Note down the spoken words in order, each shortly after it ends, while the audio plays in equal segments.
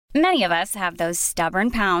Many of us have those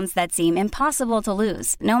stubborn pounds that seem impossible to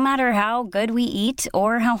lose, no matter how good we eat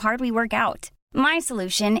or how hard we work out. My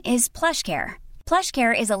solution is PlushCare.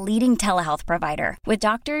 PlushCare is a leading telehealth provider with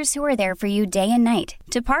doctors who are there for you day and night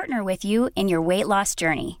to partner with you in your weight loss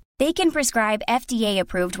journey. They can prescribe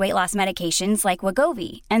FDA-approved weight loss medications like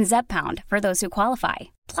Wegovy and Zepbound for those who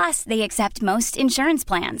qualify. Plus, they accept most insurance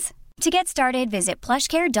plans. To get started, visit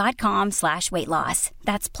plushcare.com/weightloss.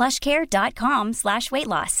 That's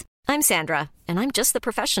plushcare.com/weightloss. I'm Sandra, and I'm just the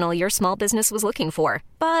professional your small business was looking for.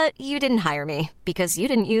 But you didn't hire me because you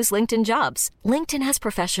didn't use LinkedIn Jobs. LinkedIn has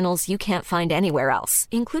professionals you can't find anywhere else,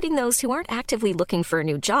 including those who aren't actively looking for a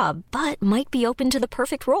new job, but might be open to the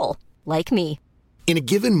perfect role, like me. In a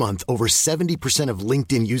given month, over 70% of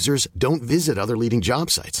LinkedIn users don't visit other leading job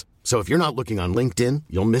sites. So if you're not looking on LinkedIn,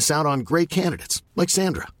 you'll miss out on great candidates, like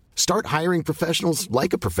Sandra. Start hiring professionals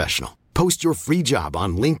like a professional. Post your free job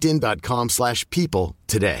on linkedin.com/people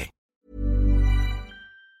today.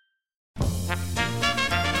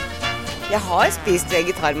 Jeg har spist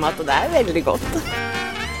vegetarmat, og det veldig godt.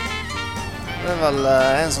 Det vel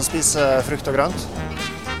en som spiser frukt og grønt.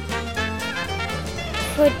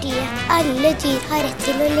 Fordi alle dyr har rett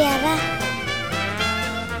til å leve.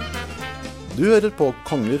 Du hører på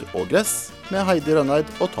Konger og gress med Heidi Rønneid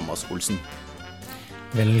og Thomas Olsen.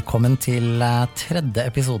 Velkommen til tredje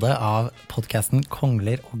episode av podcasten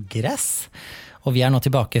Kongler og gress. Og vi nå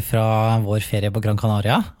tilbake fra vår ferie på Gran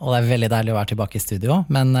Canaria, og det veldig deilig å være tilbake i studio,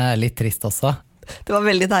 men litt trist også. Det var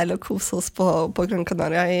veldig deilig å kose oss på Gran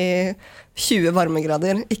Canaria i 20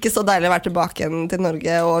 varmegrader. Ikke så deilig å være tilbake igjen til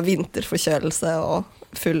Norge og vinterforkjølelse og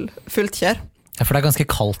fullt kjør. Ja, for det ganske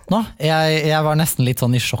kaldt nå. Jeg var nesten litt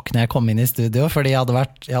sånn i sjokk når jeg kom inn i studio, fordi jeg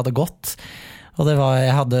hadde gått, og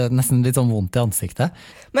jeg hadde nesten litt sånn vondt i ansiktet.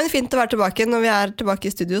 Men fint å være tilbake. Når vi tilbake i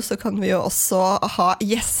studio, så kan vi jo også ha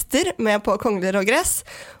gjester med på Kongler og gress.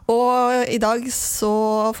 Og i dag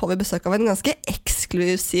så får vi besøk av en ganske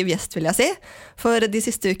eksklusiv gjest, vil jeg si. For de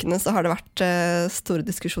siste ukene så har det vært store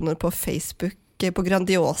diskusjoner på Facebook, på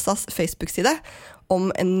Grandiosas Facebook-side,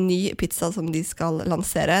 om en ny pizza som de skal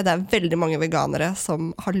lansere. Det veldig mange veganere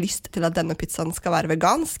som har lyst til at denne pizzaen skal være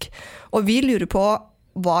vegansk. Og vi lurer på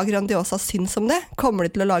hva Grandiosa syns om det. Kommer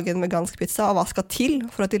de til å lage en vegansk pizza, og hva skal til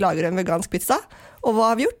for at de lager en vegansk pizza? Og hva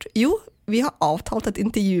har vi gjort? Jo, vi har avtalt et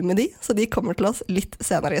intervju med de, så de kommer til oss litt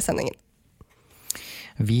senere i sendingen.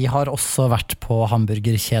 Vi har også vært på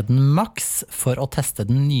hamburgerkjeden Max for å teste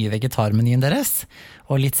den nye vegetarmenyen deres.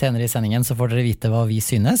 Og litt senere i sendingen så får dere vite hva vi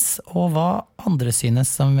synes, og hva andre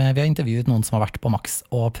synes, som vi har intervjuet noen som har vært på Max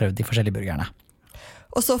og prøvd de forskjellige burgerne.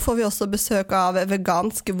 Og så får vi også besøk av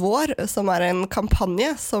Vegansk vår, som en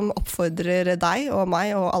kampanje som oppfordrer deg og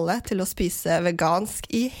meg og alle til å spise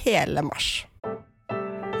vegansk i hele mars.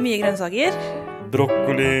 Mye grønnsaker.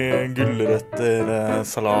 Brokkoli, gulrøtter,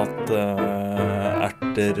 salat,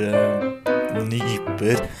 erter,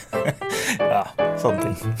 nyper. Ja, sånne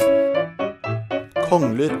ting.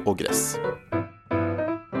 Kongler og gress.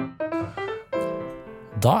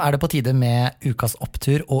 Da det på tide med ukas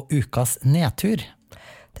opptur og ukas nedtur.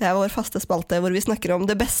 Det vår faste spalte hvor vi snakker om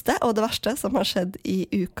det beste og det verste som har skjedd i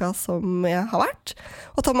uka som har vært.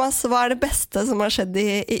 Og Thomas, hva det beste som har skjedd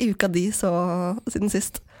i uka di siden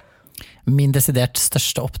sist? Min desidert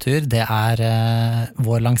største opptur, det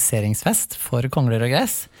vår lanseringsfest for Kongler og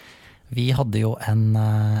gress. Vi hadde jo en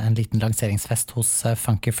liten lanseringsfest hos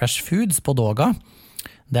Funky Fresh Foods på Doga.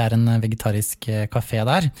 Det en vegetarisk kafé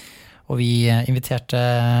der. Og vi inviterte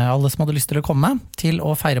alle som hadde lyst til å komme til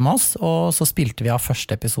å feire med oss, og så spilte vi av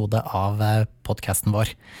første episode av podcasten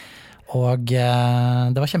vår. Og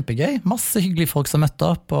det var kjempegøy, masse hyggelige folk som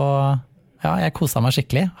møtte opp, og ja, jeg koset meg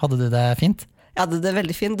skikkelig. Hadde du det fint? Jeg hadde det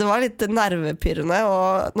veldig fint. Det var litt nervepirrende,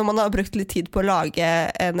 og når man har brukt litt tid på å lage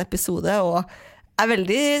en episode, og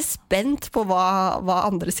veldig spent på hva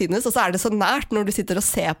andre synes, og så det så nært når du sitter og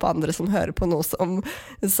ser på andre som hører på noe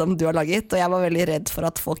som du har laget, og jeg var veldig redd for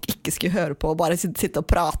at folk ikke skulle høre på og bare sitte og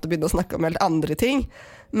prate og begynne å snakke om helt andre ting.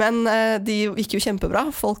 Men de gikk jo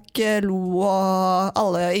kjempebra. Folk lo,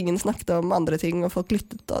 og ingen snakket om andre ting, og folk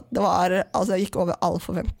lyttet. Og det gikk over all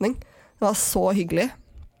forventning. Det var så hyggelig.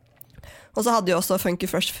 Og så hadde jo også Funky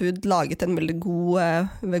Fresh Food laget en veldig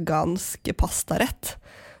god vegansk pastarett,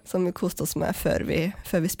 som vi koste oss med før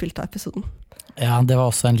vi spilte episoden. Ja, det var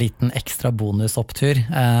også en liten ekstra bonusopptur.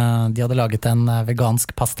 De hadde laget en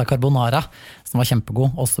vegansk pasta carbonara, som var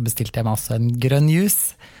kjempegod, og så bestilte jeg meg også en grønn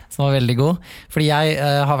juice, som var veldig god. Fordi jeg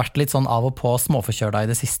har vært litt sånn av og på småforkjørda i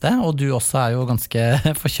det siste, og du også jo ganske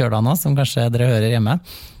forkjørda nå, som kanskje dere hører hjemme.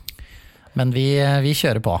 Men vi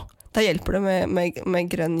kjører på. Da hjelper det med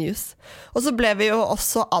grønn juice. Og så ble vi jo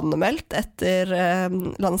også anmeldt etter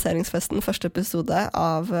lanseringsfesten, første episode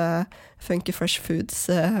av Funky Fresh Foods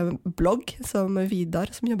blogg, som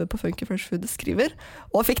Vidar, som jobber på Funky Fresh Foods, skriver,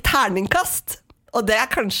 og fikk terningkast. Og det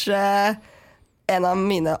kanskje en av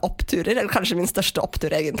mine oppturer, eller kanskje min største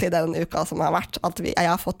opptur egentlig denne uka som har vært, at jeg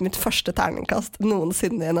har fått mitt første terningkast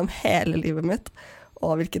noensinne gjennom hele livet mitt.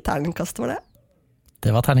 Og hvilket terningkast var det?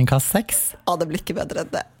 Det var terningkast 6. Det blir ikke bedre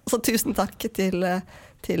enn det. Så tusen takk til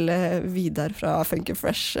Vidar fra Funky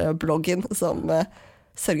Fresh-bloggen, som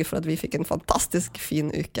sørger for at vi fikk en fantastisk fin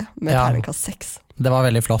uke med terningkast 6. Det var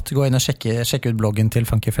veldig flott. Gå inn og sjekke ut bloggen til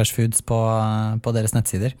Funky Fresh Foods på deres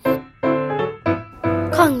nettsider.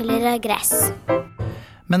 Kongler og gress.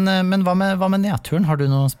 Men hva med nedturen? Har du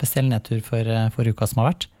noen spesiell nedtur for uka som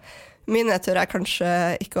har vært? Min nedtur kanskje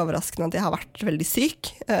ikke overraskende at jeg har vært veldig syk.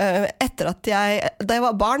 Da jeg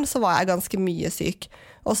var barn, så var jeg ganske mye syk.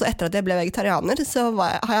 Og så etter at jeg ble vegetarianer, så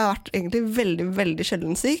har jeg vært egentlig veldig, veldig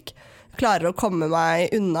sjelden syk. Klarer å komme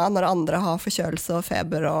meg unna når andre har forkjølelse og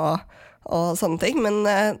feber og sånne ting. Men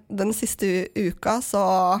den siste uka så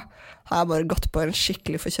har jeg bare gått på en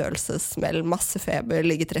skikkelig forkjølelsesmell, masse feber,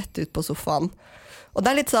 ligget rett ut på sofaen. Og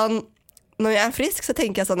det litt sånn, når jeg frisk, så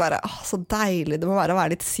tenker jeg sånn der, så deilig det må være å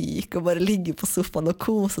være litt syk, og bare ligge på sofaen og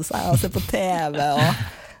kose seg, og se på TV,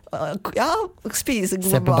 og spise god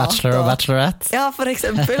mat. Se på Bachelor og Bachelorette. Ja, for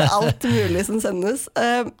eksempel, alt mulig som sendes.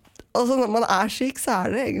 Og så når man syk, så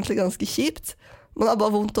det egentlig ganske kjipt. Man har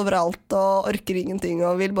bare vondt overalt, og orker ingenting,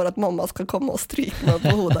 og vil bare at mamma skal komme og stryke meg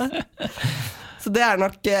på hodet. Så det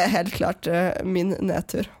nok helt klart min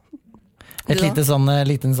nedtur.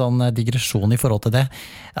 Liten sånn digresjon i forhold til det.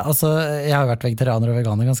 Altså, jeg har vært vegetarianer og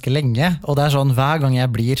veganer ganske lenge, og det sånn, hver gang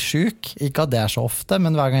jeg blir syk, ikke at det så ofte,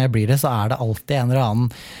 men hver gang jeg blir det, så det alltid en eller annen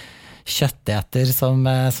kjøtteter som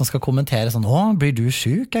skal kommentere sånn, blir du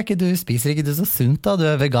syk? Spiser ikke du så sunt da? Du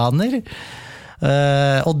veganer.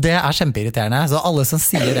 Og det kjempeirriterende. Så alle som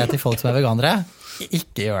sier det til folk som veganere,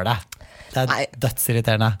 ikke gjør det. Det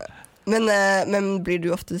dødsirriterende. Men blir du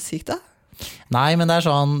ofte syk da? Nei, men det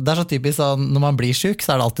så typisk sånn, når man blir syk,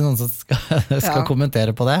 så det alltid noen som skal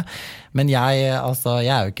kommentere på det. Men jeg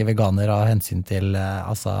jo ikke veganer av hensyn til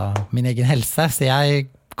min egen helse, så jeg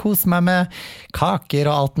koser meg med kaker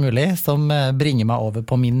og alt mulig som bringer meg over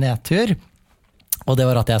på min nedtur. Og det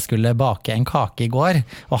var at jeg skulle bake en kake i går,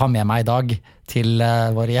 og ha med meg i dag til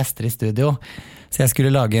våre gjester i studio. Så jeg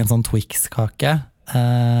skulle lage en sånn Twix-kake,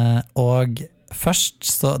 og først,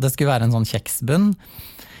 så det skulle være en sånn kjeksbunn,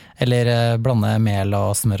 eller blande mel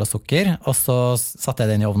og smør og sukker, og så satte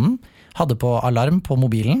jeg den i ovnen, hadde på alarm på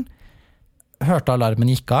mobilen, hørte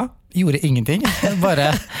alarmen gikk av, gjorde ingenting,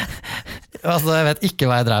 bare, jeg vet ikke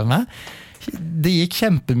hva jeg drev med. Det gikk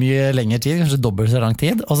kjempemye lengre tid, kanskje dobbelt så lang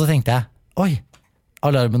tid, og så tenkte jeg, oi,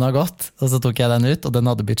 alarmen har gått, og så tok jeg den ut, og den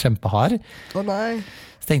hadde blitt kjempehard. Nei.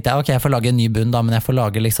 Så tenkte jeg, ok, jeg får lage en ny bunn da, men jeg får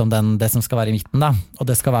lage liksom det som skal være i midten da, og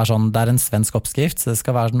det skal være sånn, det en svensk oppskrift, så det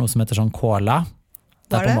skal være noe som heter sånn kåla.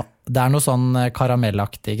 Det noe sånn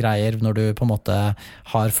karamellaktige greier når du på en måte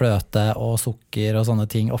har fløte og sukker og sånne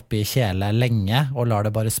ting oppi kjele lenge og lar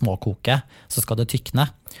det bare småkoke, så skal det tykne.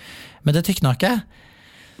 Men det tykna ikke,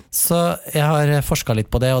 så jeg har forsket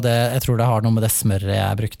litt på det, og jeg tror det har noe med det smøret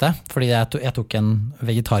jeg brukte, fordi jeg tok en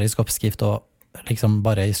vegetarisk oppskrift og liksom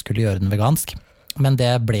bare skulle gjøre den vegansk, men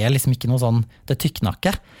det ble liksom ikke noe sånn, det tykna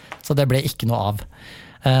ikke, så det ble ikke noe av.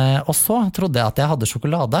 Og så trodde jeg at jeg hadde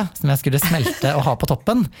sjokolade som jeg skulle smelte og ha på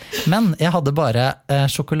toppen, men jeg hadde bare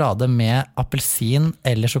sjokolade med appelsin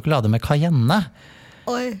eller sjokolade med cayenne.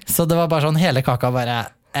 Oi. Så det var bare sånn, hele kaka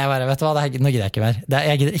vet du hva, nå gidder jeg ikke mer.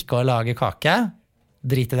 Jeg gidder ikke å lage kake,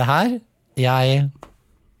 drit i det her, jeg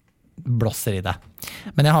blåser i det.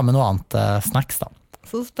 Men jeg har med noe annet snacks da.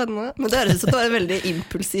 Så spennende. Men det høres ut som det var en veldig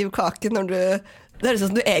impulsiv kake når det høres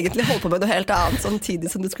ut som du egentlig holdt på med noe helt annet samtidig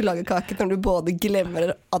som du skulle lage kake, når du både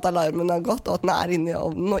glemmer at alarmen har gått og at den inne i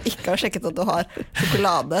ovnen, og ikke har sjekket at du har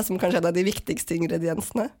sjokolade, som kanskje en av de viktigste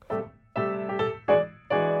ingrediensene.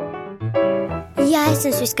 Jeg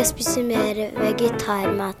synes vi skal spise mer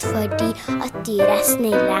vegetarmat fordi at dyr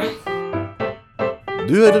snille.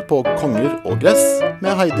 Du hører på Konger og gress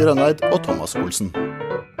med Heidi Rønneid og Thomas Olsen.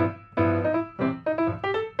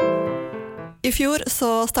 I fjor så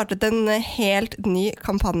startet en helt ny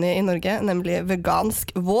kampanje i Norge, nemlig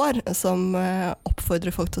Vegansk vår, som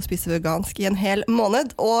oppfordrer folk til å spise vegansk i en hel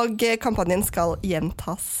måned, og kampanjen skal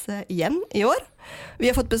gjentas igjen i år. Vi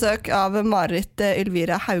har fått besøk av Marit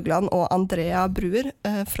Ylvira Haugland og Andrea Bruer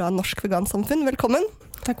fra Norsk Vegansamfunn. Velkommen.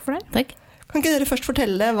 Takk for det. Takk. Kan ikke dere først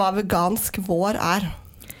fortelle hva Vegansk vår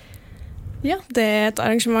Ja, det et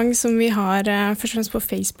arrangement som vi har først og fremst på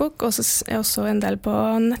Facebook, og så også en del på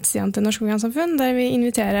nettsidene til Norsk Vegansamfunn, der vi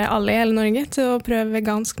inviterer alle i hele Norge til å prøve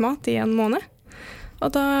vegansk mat i en måned. Og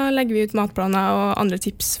da legger vi ut matplaner og andre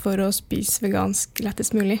tips for å spise vegansk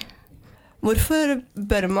lettest mulig. Hvorfor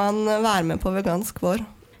bør man være med på vegansk vår?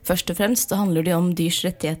 Først og fremst handler det om dyrs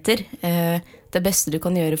rettigheter. Det beste du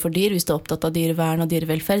kan gjøre for dyr hvis du er opptatt av dyrevern og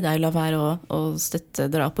dyrevelferd, er å la være å støtte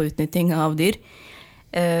drap og utnytting av dyr.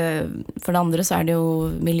 For det andre så er det jo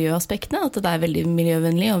miljøaspektene, at det er veldig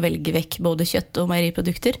miljøvennlig å velge vekk både kjøtt og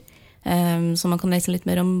meieriprodukter, som man kan lese litt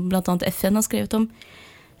mer om, blant annet FN har skrevet om.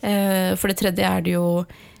 For det tredje er det jo,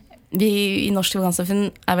 vi i Norsk Vegansamfunn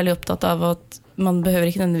er veldig opptatt av at man behøver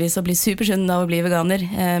ikke nødvendigvis å bli supersunn av å bli veganer,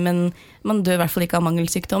 men man dør i hvert fall ikke av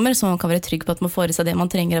mangelsykdommer, så man kan være trygg på at man får i seg det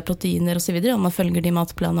man trenger av proteiner og så videre, og man følger de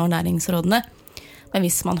matplanene og næringsrådene. Men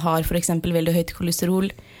hvis man har for eksempel veldig høyt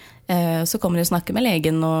kolesterol, så kommer de å snakke med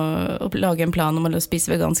legen og lage en plan om å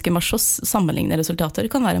spise veganske marsj og sammenligne resultater.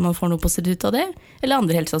 Det kan være om man får noe positivt ut av det, eller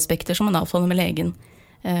andre helseaspekter som man avtaler med legen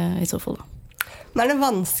i så fall. Men er det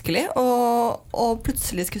vanskelig å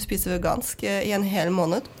plutselig skulle spise vegansk i en hel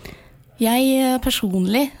måned? Jeg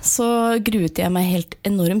personlig så gruet jeg meg helt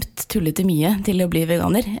enormt tullete mye til å bli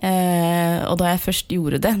veganer. Og da jeg først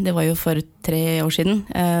gjorde det, det var jo for 3 år siden,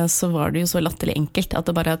 så var det jo så latterlig enkelt at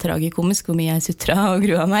det bare er tragikomisk hvor mye jeg sutret og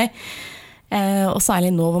gruet meg. Og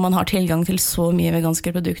særlig nå hvor man har tilgang til så mye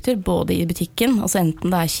veganske produkter, både i butikken, altså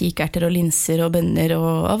enten det er kikerter og linser og bønner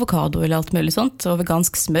og avokado eller alt mulig sånt, og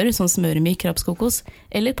vegansk smør, som smøremyk, rapskokos,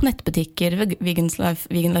 eller på nettbutikker,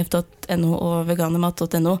 veganlife.no og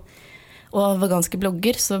veganermat.no. Og veganske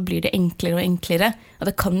blogger, så blir det enklere og enklere. Og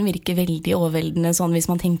det kan virke veldig overveldende sånn hvis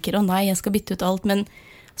man tenker, å nei, jeg skal bytte ut alt, men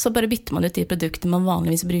så bare bytter man ut de produktene man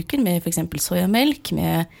vanligvis bruker, med for eksempel sojamelk,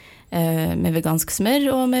 med vegansk smør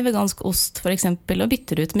og med vegansk ost for eksempel, og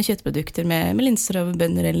bytter ut med kjøttprodukter med linser og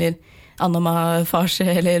bønner eller anamafarse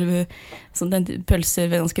eller sånn pølser,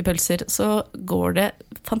 veganske pølser, så går det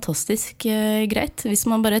fantastisk greit hvis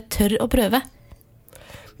man bare tør å prøve.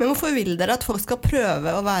 Men hvorfor vil dere at folk skal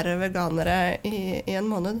prøve å være veganere i en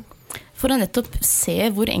måned? For å nettopp se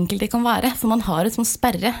hvor enkelt det kan være. For man har et sånn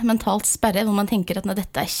mentalt sperre, hvor man tenker at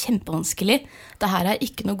dette er kjempevanskelig. Dette er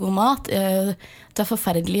ikke noe god mat. Det er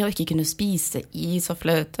forferdelig å ikke kunne spise is og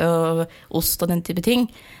fløte og ost og den type ting.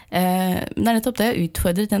 Det er nettopp det å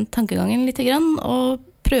utfordre den tankegangen litt grann, og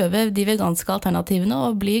prøve de veganske alternativene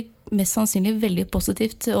og bli mest sannsynlig veldig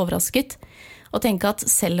positivt overrasket. Og tenke at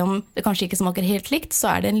selv om det kanskje ikke smaker helt likt,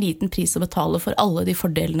 så er det en liten pris å betale for alle de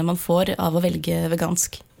fordelene man får av å velge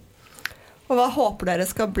vegansk. Og hva håper dere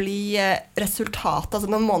skal bli resultatet, altså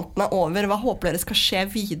når måneden er over, hva håper dere skal skje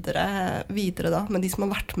videre da, med de som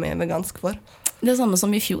har vært med i vegansk vår? Det samme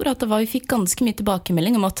som i fjor, at vi fikk ganske mye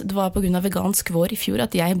tilbakemelding om at det var på grunn av vegansk vår i fjor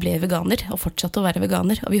at jeg ble veganer, og fortsatte å være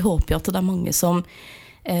veganer. Og vi håper jo at det er mange som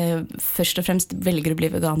først og fremst velger å bli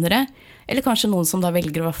veganere, eller kanskje noen som da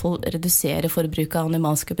velger å i hvert fall redusere forbruket av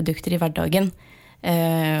animalske produkter i hverdagen,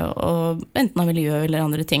 og enten av miljø eller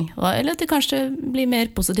andre ting, eller at de kanskje blir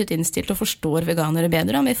mer positivt innstilt og forstår veganere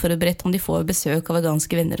bedre, og mer forberedt om de får besøk av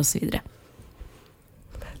veganske venner og så videre.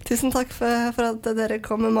 Tusen takk for at dere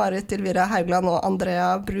kom, Marit Ylvira Haugland og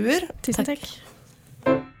Andrea Bruer. Tusen takk.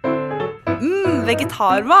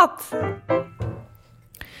 Vegetarmat!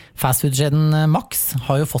 Fastfood-kjeden Max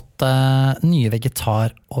har jo fått nye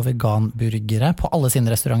vegetar- og veganburgere på alle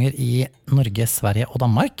sine restauranter i Norge, Sverige og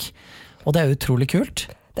Danmark. Og det er utrolig kult.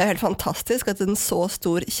 Det er helt fantastisk at en så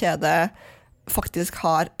stor kjede faktisk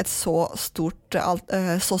har et så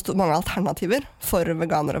mange alternativer for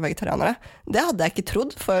veganere og vegetarianere. Det hadde jeg ikke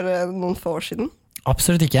trodd for noen få år siden.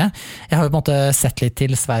 Absolutt ikke. Jeg har jo på en måte sett litt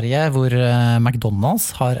til Sverige, hvor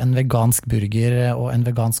McDonald's har en vegansk burger og en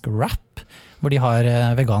vegansk wrap, hvor de har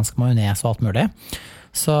vegansk majones og alt mulig.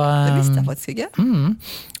 Så, det visste jeg faktisk ikke.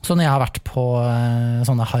 Så når jeg har vært på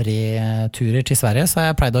sånne harry-turer til Sverige, så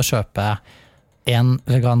har jeg pleid å kjøpe en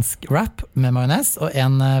vegansk wrap med majones og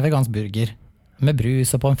en vegansk burger med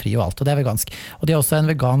brus og pommes frites og alt, og det er vegansk. Og de har også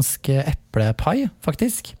en vegansk eplepai,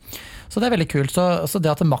 faktisk. Så det er veldig kult. Så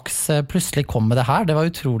det at Max plutselig kom med det her, det var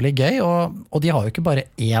utrolig gøy, og de har jo ikke bare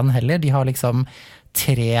én heller, de har liksom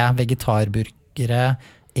 3 vegetarburgere,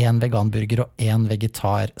 1 veganburger og 1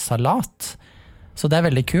 vegetarsalat. Så det er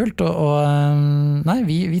veldig kult, og nei,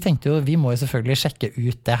 vi tenkte jo, vi må jo selvfølgelig sjekke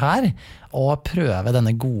ut det her, og prøve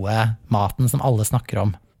denne gode maten som alle snakker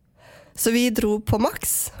om. Så vi dro på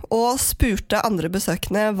Max, og spurte andre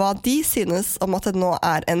besøkende hva de synes om at det nå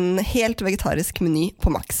er en helt vegetarisk meny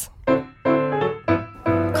på Max.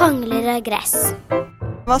 Kongler og gress.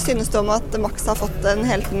 Hva synes du om at Max har fått en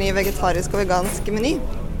helt ny vegetarisk og vegansk meny?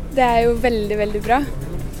 Det er jo veldig, veldig bra.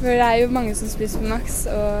 For det jo mange som spiser på Max,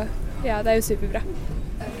 og ja, det jo superbra.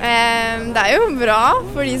 Det jo bra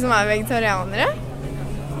for de som vegetarianere.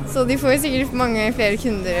 Så de får jo sikkert mange flere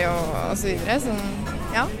kunder og så videre. Så,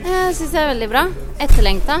 ja. Jeg synes det veldig bra.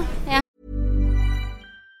 Etterlengta.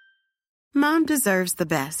 Mom deserves the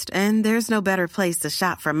best, and there's no better place to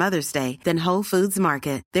shop for Mother's Day than Whole Foods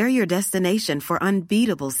Market. They're your destination for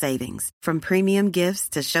unbeatable savings, from premium gifts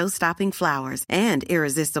to show-stopping flowers and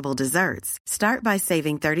irresistible desserts. Start by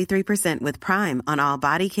saving 33% with Prime on all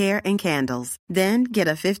body care and candles. Then get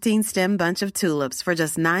a 15-stem bunch of tulips for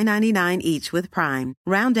just $9.99 each with Prime.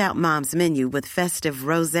 Round out Mom's menu with festive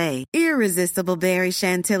rosé, irresistible berry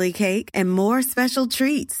chantilly cake, and more special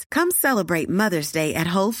treats. Come celebrate Mother's Day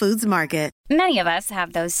at Whole Foods Market. Many of us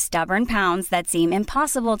have those stubborn pounds that seem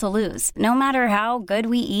impossible to lose, no matter how good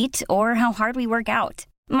we eat or how hard we work out.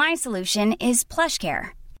 My solution is PlushCare.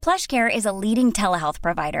 PlushCare is a leading telehealth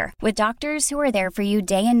provider with doctors who are there for you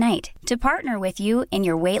day and night to partner with you in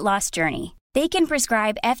your weight loss journey. They can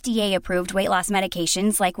prescribe FDA-approved weight loss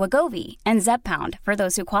medications like Wegovy and Zepbound for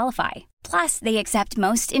those who qualify. Plus, they accept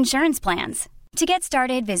most insurance plans. To get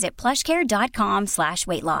started, visit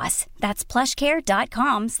plushcare.com/weightloss. That's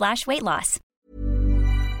plushcare.com/weightloss.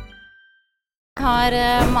 Jeg har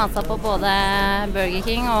maset på både Burger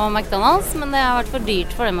King og McDonald's, men det har vært for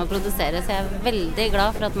dyrt for dem å produsere, så jeg veldig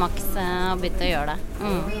glad for at Max har begynt å gjøre det.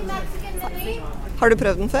 Har du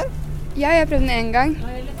prøvd den før? Ja, jeg har prøvd den en gang.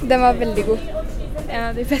 Den var veldig god. En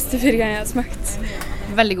av de beste burgerne jeg har smakt.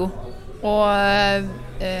 Veldig god. Og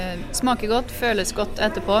smaker godt, føles godt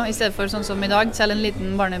etterpå, i stedet for sånn som i dag. Selv en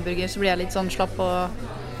liten barneburger så blir jeg litt sånn slapp og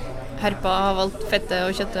herpa av alt fettet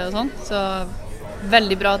og kjøttet og sånn. Så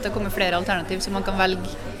veldig bra at det kommer flere alternativ, så man kan velge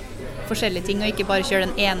forskjellige ting og ikke bare kjøre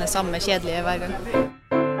den ene samme kjedelige hver gang.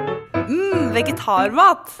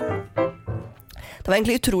 Vegetarmat! Det var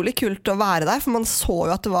egentlig utrolig kult å være der, for man så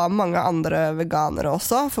jo at det var mange andre veganere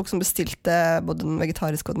også. Folk som bestilte både den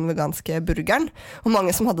vegetariske og den veganske burgeren. Og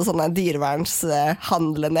mange som hadde sånne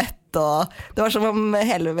dyrevernshandlenett. Og det var som om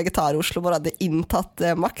hele Vegetar-Oslo bare hadde inntatt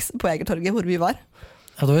Max på Egertorget, hvor vi var.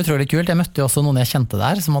 Ja, det var utrolig kult. Jeg møtte jo også noen jeg kjente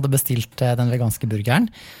der, som hadde bestilt den veganske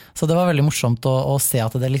burgeren. Så det var veldig morsomt å se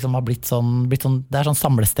at det liksom har blitt sånn, det sånn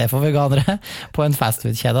samlested for veganere på en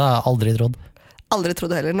fastfood-kjede. Jeg har aldri trodd. Aldri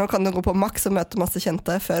trodde heller. Nå kan du gå på Max og møte masse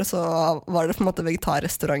kjente. Før så var det på en måte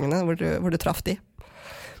vegetarrestaurantene hvor du traff de.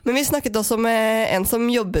 Men vi snakket også med en som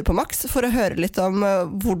jobber på Max for å høre litt om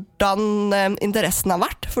hvordan interessen har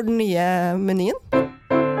vært for den nye menyen.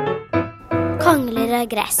 Kongler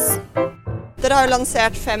og gress. Dere har jo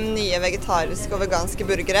lansert 5 nye vegetariske og veganske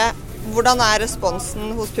burgere. Hvordan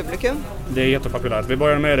responsen hos publikum? Det jättepopulärt. Vi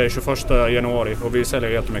började med det 21 januari och vi säljer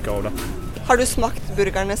jättemycket av det. Har du smakt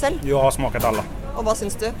burgerne selv? Jag har smakat alla. Och vad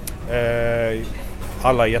syns du?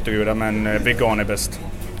 Alla är jättegoda, men vegan är bäst,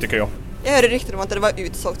 tycker jag. Jag hörde rykter om att det var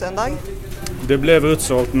utsålt en dag. Det blev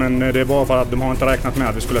utsålt, men det är bara för att de har inte räknat med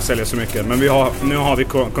att vi skulle sälja så mycket. Men nu har vi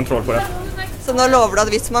kontroll på det. Så nå lover du at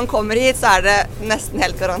hvis man kommer hit, så det nesten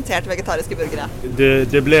helt garantert vegetariske burgere?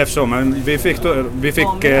 Det blev så, men vi fick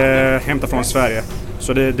hämta från Sverige.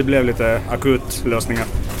 Så det blev lite akutlösningar.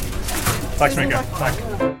 Tack så mycket. Tack.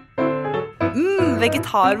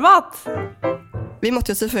 Vegetarmat! Vi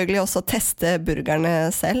måtte jo selvfølgelig også teste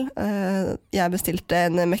burgerne selv. Jeg bestilte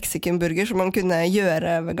en Mexican burger som man kunne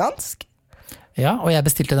gjøre vegansk. Ja, og jeg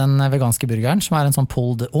bestilte den veganske burgeren, som en sånn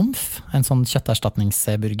pulled omf, en sånn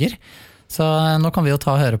kjøtterstatningsburger. Så nå kan vi jo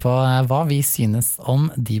ta og høre på hva vi synes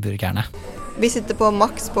om de burgerne. Vi sitter på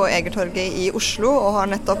Max på Egertorget i Oslo og har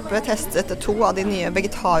nettopp testet 2 av de nye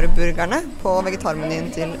vegetarburgerne på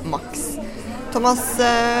vegetarmenyen til Max. Thomas,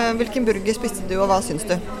 hvilken burger spiste du, og hva syns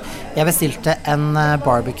du? Jeg bestilte en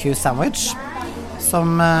barbecue sandwich,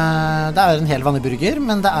 som det en helt vanlig burger,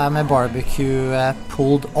 men det med barbecue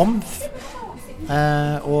pulled omf,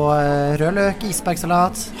 og rød løk,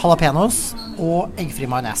 isbergsalat, jalapenos og eggfri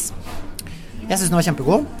majones. Jeg synes den var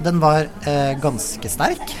kjempegod. Den var ganske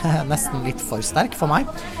sterk, nesten litt for sterk for meg.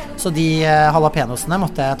 Så de jalapenosene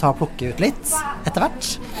måtte jeg ta og plukke ut litt etter hvert.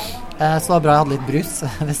 Så det var bra jeg hadde litt brus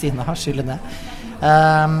ved siden av, skylle ned.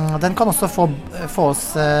 Den kan også få oss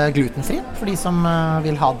glutenfri, for de som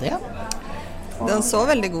vil ha det. Den så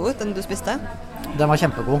veldig god ut, den du spiste. Den var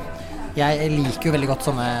kjempegod. Jeg liker jo veldig godt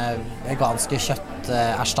sånne veganske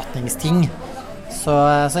kjøtterstatningsting. Så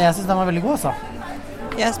jeg synes den var veldig god også.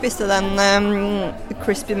 Jeg spiste den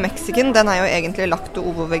Crispy Mexican. Den jo egentlig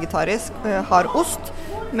lakto-ovo-vegetarisk, har ost.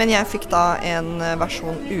 Men jeg fikk da en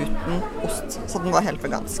versjon uten ost, så den var helt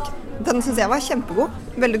vegansk. Den synes jeg var kjempegod.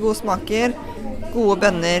 Veldig gode smaker, gode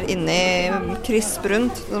bønner inni, krisp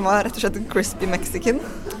rundt. Den var rett og slett Crispy Mexican.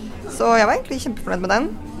 Så jeg var egentlig kjempefornøyd med den.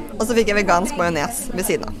 Og så fikk jeg vegansk majones ved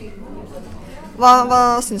siden av. Hva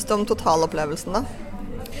synes du om totalopplevelsen da?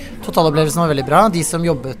 Totalopplevelsen var veldig bra. De som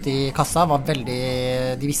jobbet i kassa de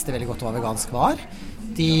visste veldig godt hva vegansk var.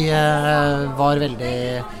 De var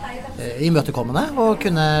veldig imøtekommende og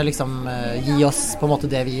kunne liksom gi oss på en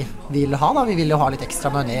måte det vi ville ha da. Vi ville jo ha litt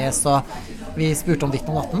ekstra majones, og vi spurte om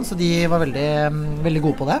ditten og datten, så de var veldig, veldig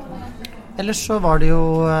gode på det. Ellers så var det jo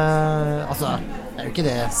det er jo ikke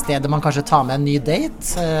det stedet man kanskje tar med en ny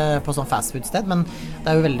date på sånn fastfood-sted, men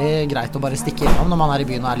det er jo veldig greit å bare stikke innom når man er i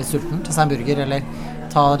byen og er litt sulten, ta seg en burger eller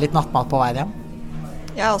ta litt nattmat på veien hjem.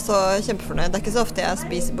 Jeg er også kjempefornøyd. Det er ikke så ofte jeg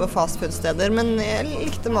spiser på fastfood-steder, men jeg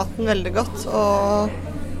likte maten veldig godt,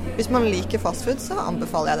 og hvis man liker fastfood, så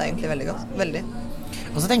anbefaler jeg det egentlig veldig godt. Veldig.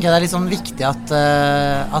 Og så tenker jeg det er litt sånn viktig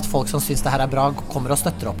at folk som synes det her er bra, kommer og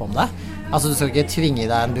støtter opp om det. Altså du skal ikke tvinge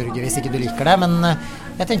deg en burger hvis ikke du liker det, men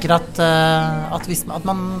jeg tenker at hvis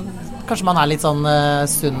kanskje man er litt sånn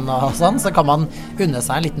sunn og sånn, så kan man unne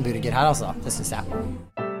seg en liten burger her, altså. Det synes jeg.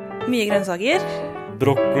 Mye grønnsaker.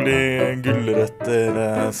 Brokkoli, gulrøtter,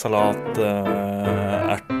 salat,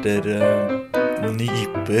 erter,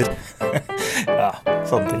 nyper. Ja,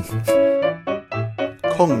 sånne ting.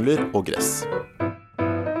 Kongler og gress.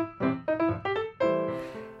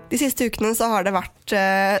 De siste ukene så har det vært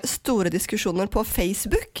store diskusjoner på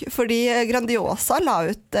Facebook, fordi Grandiosa la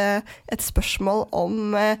ut et spørsmål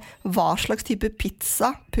om hva slags type pizza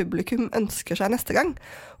publikum ønsker seg neste gang.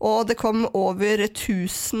 Og det kom over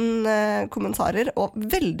 1000 kommentarer, og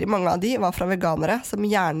veldig mange av de var fra veganere som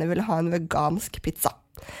gjerne ville ha en vegansk pizza.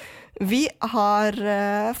 Vi har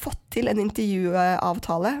fått til en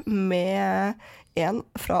intervjuavtale med en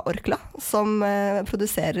fra Orkla som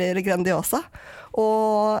produserer Grandiosa,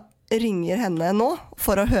 og ringer henne nå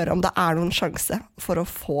for å høre om det er noen sjanse for å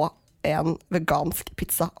få en vegansk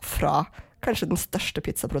pizza fra kanskje den største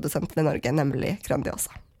pizzaprodusenten i Norge, nemlig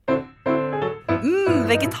Grandiosa.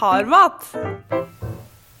 Vegetarmat!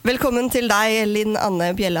 Velkommen til deg, Linn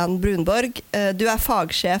Anne Bjelland Brunborg. Du er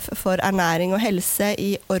fagsjef for ernæring og helse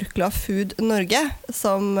i Orkla Food Norge,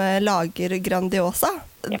 som lager Grandiosa.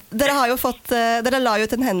 Dere la jo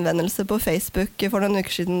ut en henvendelse på Facebook for noen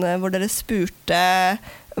uker siden hvor dere spurte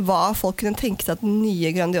hva folk kunne tenke seg at den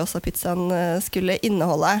nye Grandiosa-pizzaen skulle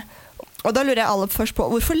inneholde. Og da lurer jeg aller først på,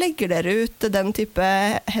 hvorfor legger dere ut den type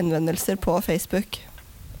henvendelser på Facebook?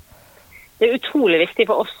 Det er utrolig viktig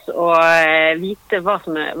for oss å vite hva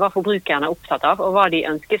forbrukerne er opptatt av, og hva de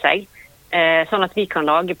ønsker seg. Sånn at vi kan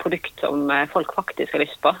lage produkt som folk faktisk har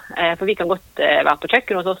lyst på. For vi kan godt være på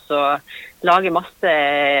kjøkken hos oss og lage masse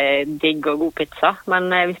digg og god pizza, men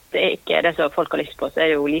hvis det ikke er det som folk har lyst på, så er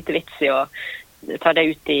det jo lite vits i å ta det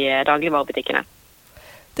ut i dagligvarebutikkene.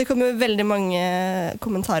 Det kommer veldig mange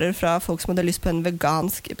kommentarer fra folk som hadde lyst på en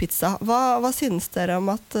vegansk pizza. Hva synes dere om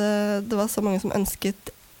at det var så mange som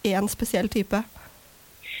ønsket en spesiell type?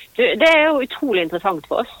 Det er jo utrolig interessant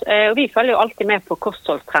for oss, og vi følger jo alltid med på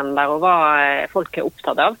kostholdstrender og hva folk er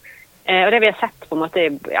opptatt av. Og det vi har sett på en måte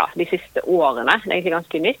de siste årene, det er egentlig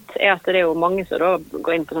ganske nytt, er at det er jo mange som da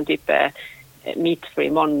går inn på sånn type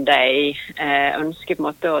meat-free Monday, ønsker på en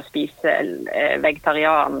måte å spise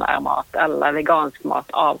vegetarianermat eller vegansk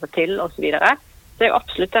mat av og til, og så videre. Så det er jo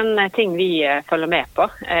absolutt en ting vi følger med på,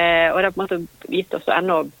 og det har på en måte gitt oss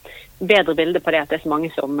enda bedre bilde på det at det er så mange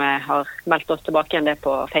som har meldt oss tilbake enn det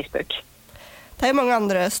på Facebook. Det er jo mange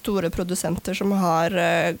andre store produsenter som har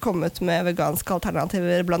kommet med veganske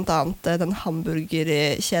alternativer, blant annet den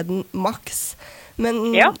hamburgerkjeden Max.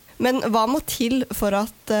 Men hva må til for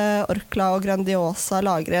at Orkla og Grandiosa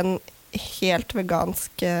lager en helt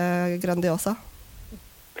vegansk Grandiosa?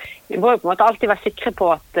 Vi må jo på en måte alltid være sikre på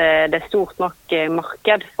at det er stort nok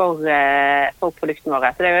marked for produktene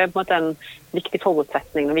våre. Så det er jo på en måte en viktig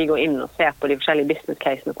forutsetning når vi går inn og ser på de forskjellige business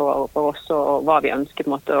casene for oss og hva vi ønsker på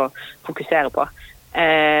en måte å fokusere på.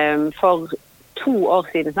 For 2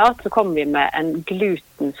 år siden snart så kom vi med en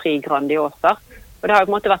glutenfri Grandiosa. Og det har jo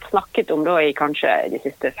på en måte vært snakket om da i kanskje de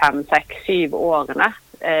siste 5, 6, 7 årene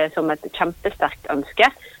som et kjempesterkt ønske.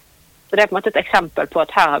 Så det er på en måte et eksempel på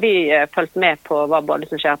at her har vi følt med på hva både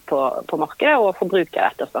som skjer på markedet og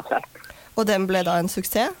forbrukeretterspørsel. Og den ble da en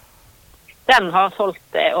suksess? Den har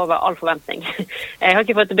solgt over all forventning. Jeg har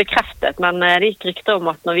ikke fått det bekreftet, men det gikk rykter om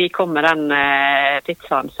at når vi kom med den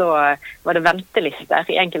pizzaen, så var det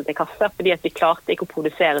ventelister i enkelte kasser, fordi at vi klarte ikke å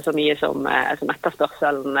produsere så mye som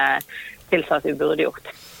etterspørselen tilsa at vi burde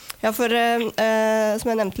gjort. Ja, for som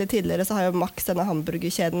jeg nevnte litt tidligere, så har jo Max, denne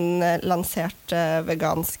hamburgerkjeden, lansert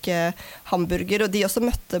vegansk hamburger, og de også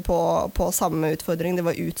møtte på samme utfordring. Det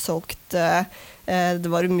var utsolgt,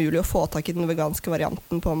 det var umulig å få tak i den veganske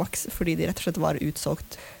varianten på Max, fordi de rett og slett var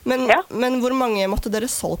utsolgt. Men hvor mange måtte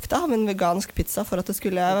dere solgt av en vegansk pizza for at det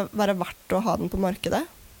skulle være verdt å ha den på markedet?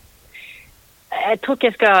 Jeg tror ikke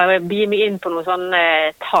jeg skal begi meg inn på noen sånne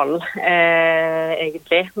tall,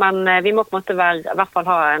 egentlig. Men vi må på en måte i hvert fall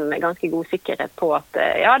ha en ganske god sikkerhet på at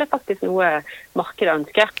ja, det er faktisk noe markedet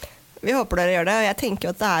ønsker. Vi håper dere gjør det, og jeg tenker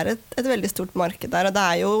jo at det er et veldig stort marked der, og det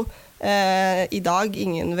er jo i dag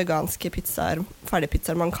ingen veganske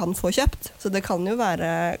ferdigpizzaer man kan få kjøpt, så det kan jo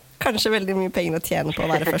være kanskje veldig mye penger å tjene på å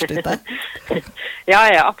være først ute. Ja,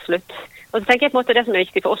 absolutt. Og så tenker jeg på en måte det som er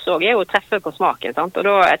viktig for oss også er å treffe på smaken, sant? Og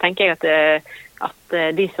da tenker jeg at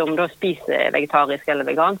de som da spiser vegetarisk eller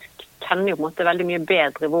vegansk kjenner jo på en måte veldig mye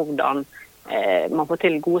bedre hvordan man får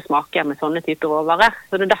til gode smaker med sånne typer råvarer.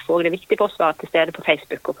 Så det er derfor det er viktig for oss å være til stede på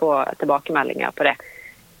Facebook og få tilbakemeldinger på det,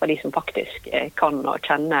 for de som faktisk kan og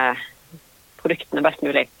kjenner produktene best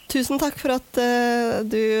mulig. Tusen takk for at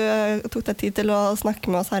du tok deg tid til å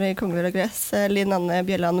snakke med oss her i Kongler og Gress. Linn Anne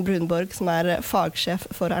Bjelland Brunborg, som er fagsjef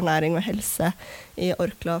for ernæring og helse i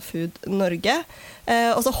Orkla Food Norge.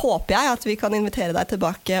 Og så håper jeg at vi kan invitere deg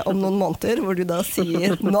tilbake om noen måneder, hvor du da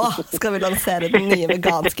sier, nå skal vi lansere den nye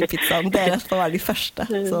veganske pizzaen. Dere får være de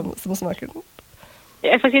første som smaker den.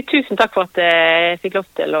 Jeg får si tusen takk for at jeg fikk lov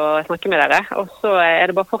til å snakke med dere, og så er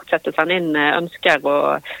det bare å fortsette å sende inn ønsker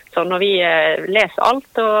og sånn, og vi leser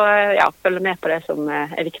alt og følger med på det som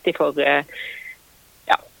er viktig for,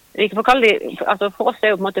 vi kan få kalle det, altså for oss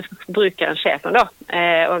er jo på en måte forbrukeren sjefen da,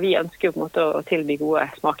 og vi ønsker jo på en måte å tilby gode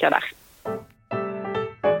smaker der.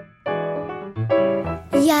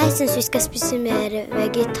 Jeg synes vi skal spise mer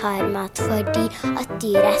vegetarmat fordi at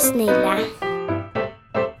dyr er snille.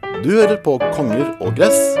 Du hører på Konger og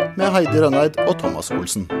Gress med Heidi Rønneid og Thomas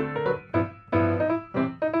Olsen.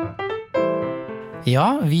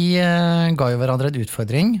 Ja, vi ga jo hverandre en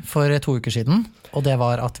utfordring for 2 uker siden, og det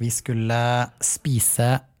var at vi skulle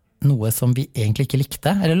spise noe som vi egentlig ikke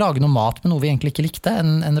likte, eller lage noe mat med noe vi egentlig ikke likte,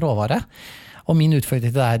 en råvare. Og min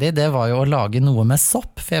utfordring til deg, Heidi, det var jo å lage noe med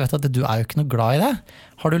sopp, for jeg vet at du er jo ikke noe glad i det.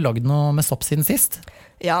 Har du lagd noe med sopp siden sist?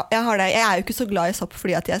 Ja, jeg har det. Jeg er jo ikke så glad i sopp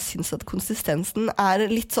fordi at jeg synes at konsistensen er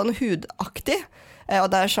litt sånn hudaktig, og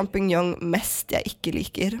det er champignon mest jeg ikke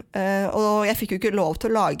liker. Og jeg fikk jo ikke lov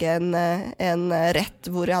til å lage en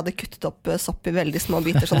rett hvor jeg hadde kuttet opp sopp i veldig små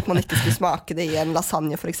biter, sånn at man ikke skulle smake det i en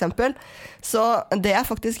lasagne for eksempel. Så det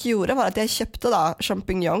jeg faktisk gjorde var at jeg kjøpte da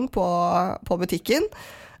champignon på butikken,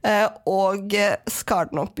 og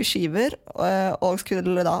skar den opp i skiver, og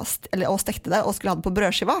stekte det, og skulle ha det på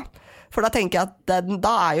brødskiva. For da tenker jeg at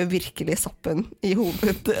da er jo virkelig soppen i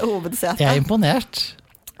hovedsetet. Jeg er imponert.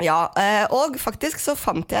 Ja, og faktisk så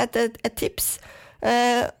fant jeg et tips,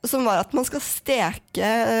 som var at man skal steke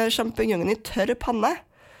champignonen i tørr panne.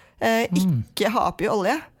 Ikke ha oppi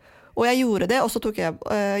olje. Og jeg gjorde det, og så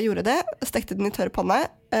stekte den i tørr panne,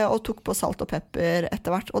 og tok på salt og pepper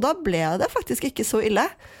etter hvert. Og da ble det faktisk ikke så ille.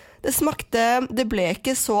 Det ble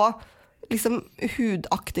ikke så liksom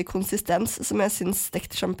hudaktig konsistens som jeg synes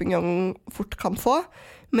stekt champignon fort kan få,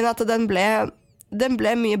 men at den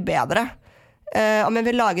ble mye bedre. Om jeg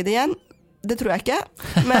vil lage det igjen, det tror jeg ikke,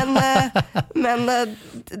 men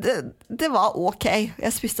det var ok.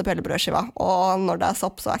 Jeg spiste opp hele brødskiva, og når det er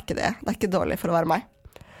sopp, så er ikke det er ikke dårlig for å være meg.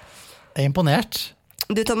 Jeg er imponert.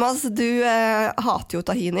 Du, Thomas, du hater jo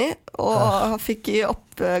tahini, og fikk i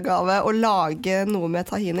oppgave å lage noe med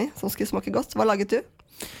tahini som skulle smake godt. Hva laget du?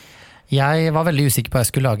 Jeg var veldig usikker på hva jeg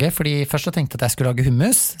skulle lage, fordi først så tenkte jeg at jeg skulle lage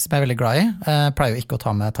hummus, som jeg er veldig glad i. Jeg pleier jo ikke å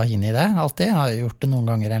ta med tahini i det, alltid. Jeg har gjort det noen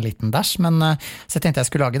ganger en liten dash, så jeg tenkte jeg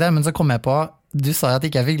skulle lage det, men så kom jeg på, du sa at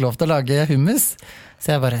ikke jeg fikk lov til å lage hummus,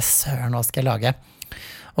 så jeg bare, søren, hva skal jeg lage?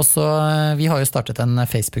 Og så, vi har jo startet en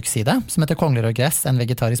Facebook-side som heter Kongler og Gress, en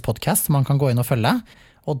vegetarisk podcast som man kan gå inn og følge.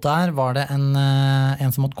 Og der var det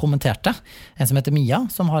en som kommenterte, en som heter Mia,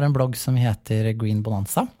 som har en blogg som heter Green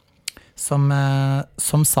Bonanza, som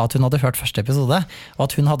sa at hun hadde hørt første episode, og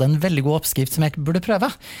at hun hadde en veldig god oppskrift som jeg burde prøve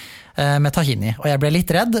med tahini. Og jeg ble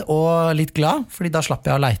litt redd og litt glad, fordi da slapp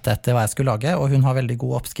jeg å leite etter hva jeg skulle lage, og hun har veldig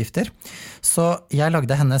gode oppskrifter. Så jeg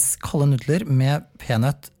lagde hennes kalde nudler med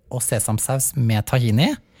peanøtt og sesamsaus med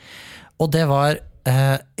tahini, og det var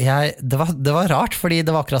rart, fordi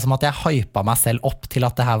det var akkurat som at jeg hypet meg selv opp til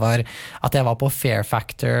at at jeg var på Fear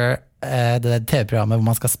Factor, det TV-programmet hvor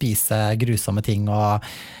man skal spise grusomme ting og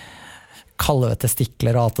kalve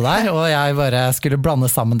testikler og alt det der, og jeg bare skulle blande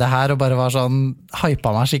sammen det her og bare var sånn,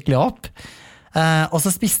 hypet meg skikkelig opp. Og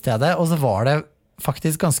så spiste jeg det, og så var det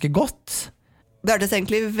faktisk ganske godt. Det hørtes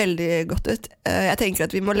egentlig veldig godt ut. Jeg tenker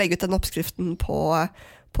at vi må legge ut den oppskriften på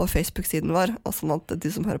Facebook-siden vår, og sånn at de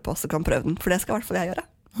som hører på også kan prøve den, for det skal i hvert fall jeg gjøre.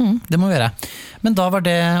 Det må vi gjøre. Men da var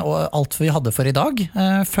det alt vi hadde for i dag.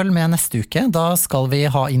 Følg med neste uke. Da skal vi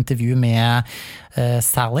ha intervju med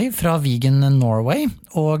Sally fra Vegan Norway,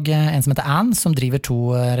 og en som heter Anne, som driver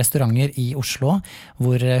 2 restauranter i Oslo,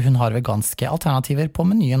 hvor hun har veganske alternativer på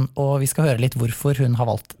menyen, og vi skal høre litt hvorfor hun har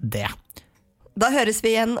valgt det. Da høres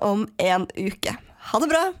vi igjen om en uke. Ha det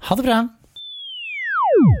bra! Ha det bra!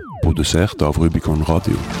 Produsert av Rubicon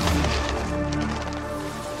Radio.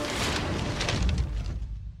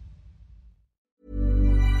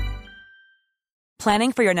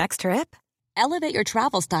 Planning for your next trip? Elevate your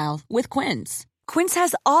travel style with Quince. Quince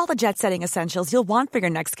has all the jet-setting essentials you'll want for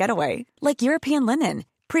your next getaway, like European linen,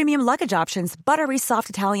 premium luggage options, buttery soft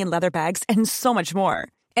Italian leather bags, and so much more.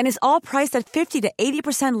 And is all priced at 50 to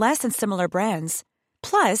 80% less than similar brands.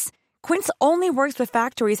 Plus, Quince only works with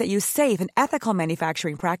factories that use safe and ethical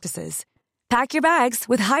manufacturing practices. Pack your bags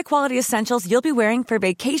with high-quality essentials you'll be wearing for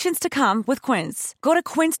vacations to come with Quince. Go to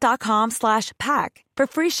quince.com/pack for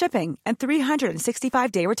free shipping and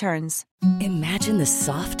 365-day returns. Imagine the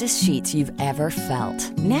softest sheets you've ever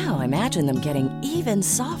felt. Now imagine them getting even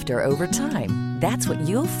softer over time. That's what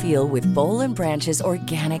you'll feel with Boll & Branch's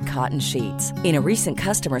organic cotton sheets. In a recent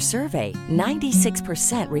customer survey,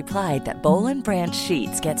 96% replied that Boll & Branch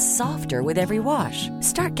sheets get softer with every wash.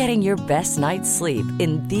 Start getting your best night's sleep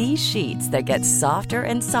in these sheets that get softer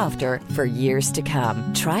and softer for years to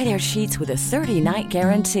come. Try their sheets with a 30-night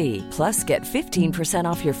guarantee. Plus, get 15%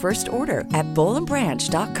 off your first order at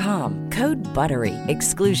bollandbranch.com. Code BUTTERY.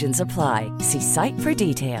 Exclusions apply. See site for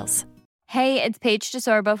details. Hey, it's Paige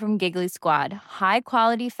DeSorbo from Giggly Squad. High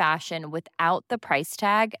quality fashion without the price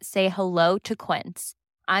tag. Say hello to Quince.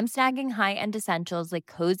 I'm snagging high-end essentials like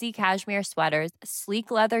cozy cashmere sweaters,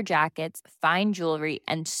 sleek leather jackets, fine jewelry,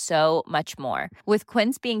 and so much more. With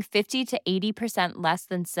Quince being 50 to 80% less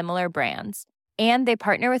than similar brands. And they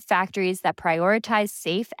partner with factories that prioritize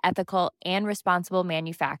safe, ethical, and responsible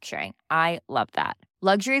manufacturing. I love that.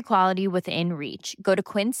 Luxury quality within reach. Go to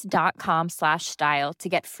quince.com/style to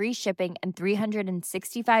get free shipping and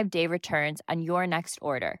 365-day returns on your next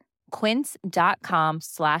order.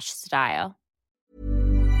 Quince.com/style.